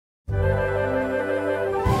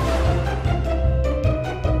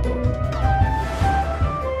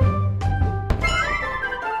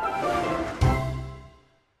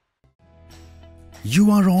You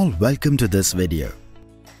are all welcome to this video.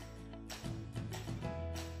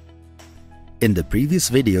 In the previous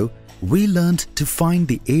video, we learned to find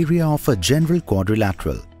the area of a general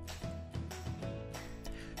quadrilateral.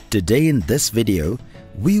 Today in this video,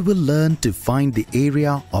 we will learn to find the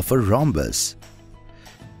area of a rhombus.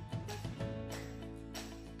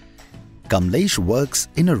 Kamlesh works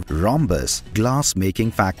in a rhombus glass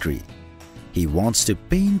making factory. He wants to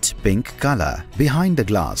paint pink color behind the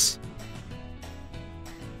glass.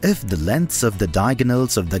 If the lengths of the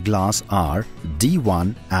diagonals of the glass are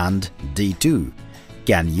D1 and D2,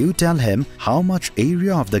 can you tell him how much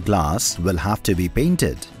area of the glass will have to be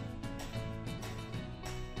painted?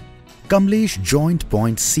 Kamlesh joined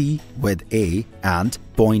point C with A and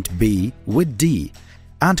point B with D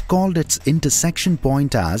and called its intersection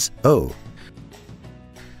point as O,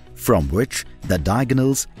 from which the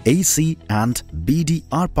diagonals AC and BD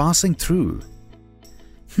are passing through.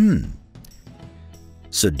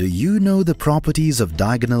 So do you know the properties of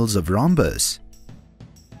diagonals of rhombus?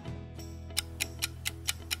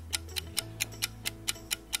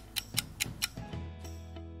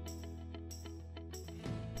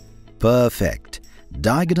 Perfect.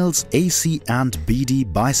 Diagonals AC and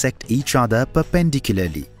BD bisect each other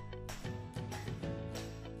perpendicularly.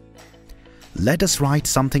 Let us write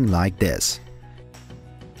something like this.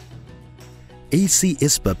 AC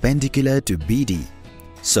is perpendicular to BD,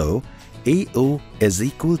 so AO is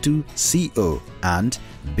equal to CO and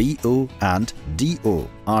BO and DO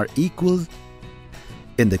are equal.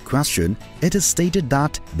 In the question, it is stated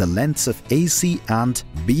that the lengths of AC and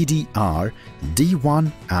BD are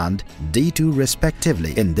D1 and D2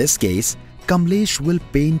 respectively. In this case, Kamlesh will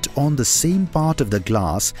paint on the same part of the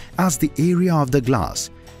glass as the area of the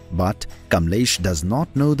glass, but Kamlesh does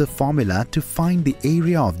not know the formula to find the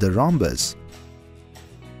area of the rhombus.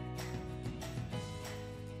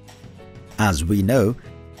 As we know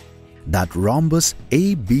that rhombus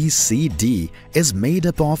ABCD is made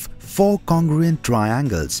up of four congruent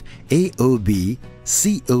triangles AOB,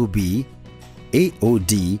 COB,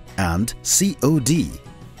 AOD and COD.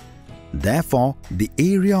 Therefore, the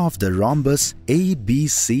area of the rhombus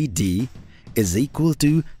ABCD is equal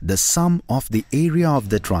to the sum of the area of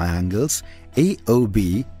the triangles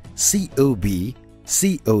AOB, COB,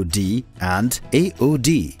 COD and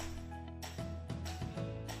AOD.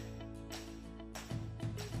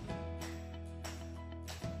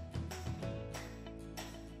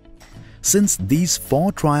 Since these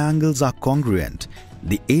four triangles are congruent,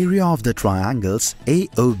 the area of the triangles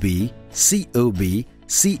AOB, COB,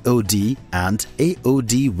 COD and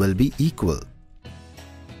AOD will be equal.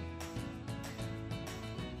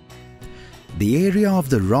 The area of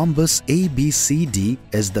the rhombus ABCD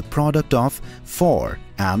is the product of 4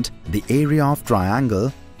 and the area of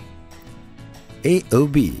triangle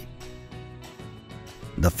AOB.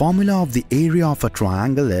 The formula of the area of a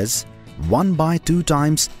triangle is 1 by 2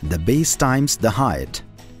 times the base times the height.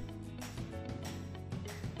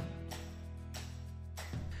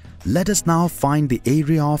 Let us now find the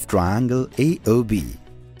area of triangle AOB.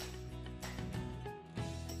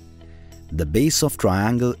 The base of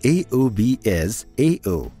triangle AOB is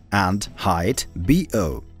AO and height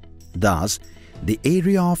BO. Thus, the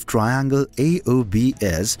area of triangle AOB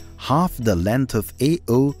is half the length of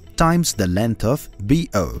AO times the length of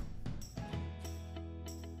BO.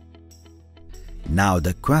 Now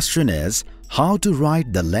the question is how to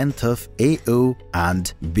write the length of AO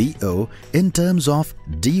and BO in terms of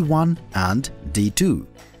D1 and D2.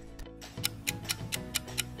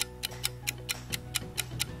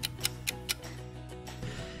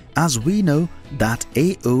 As we know that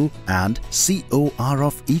AO and CO are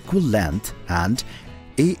of equal length and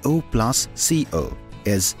AO plus CO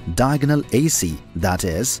is diagonal AC, that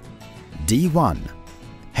is D1.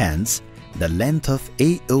 Hence, the length of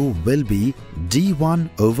AO will be D1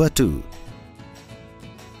 over 2.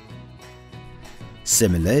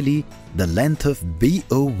 Similarly, the length of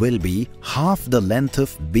BO will be half the length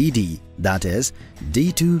of BD, that is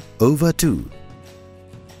D2 over 2.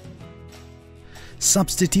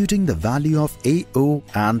 Substituting the value of AO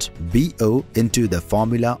and BO into the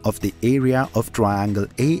formula of the area of triangle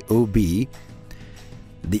AOB,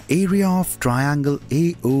 the area of triangle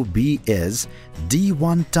AOB is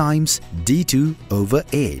D1 times D2 over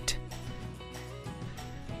 8.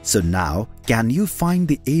 So now, can you find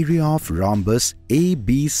the area of rhombus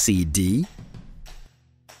ABCD?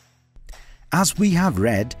 As we have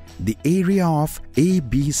read, the area of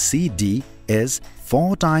ABCD is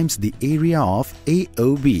 4 times the area of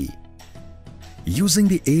AOB. Using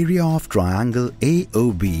the area of triangle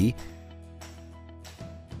AOB,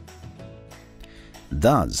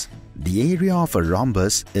 thus The area of a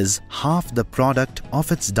rhombus is half the product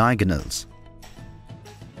of its diagonals.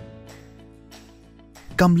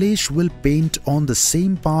 Kamlesh will paint on the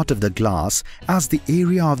same part of the glass as the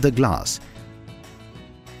area of the glass.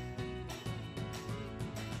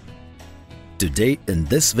 Today in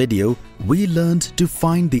this video, we learned to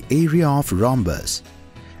find the area of rhombus.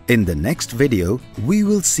 In the next video, we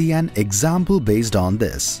will see an example based on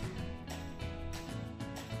this.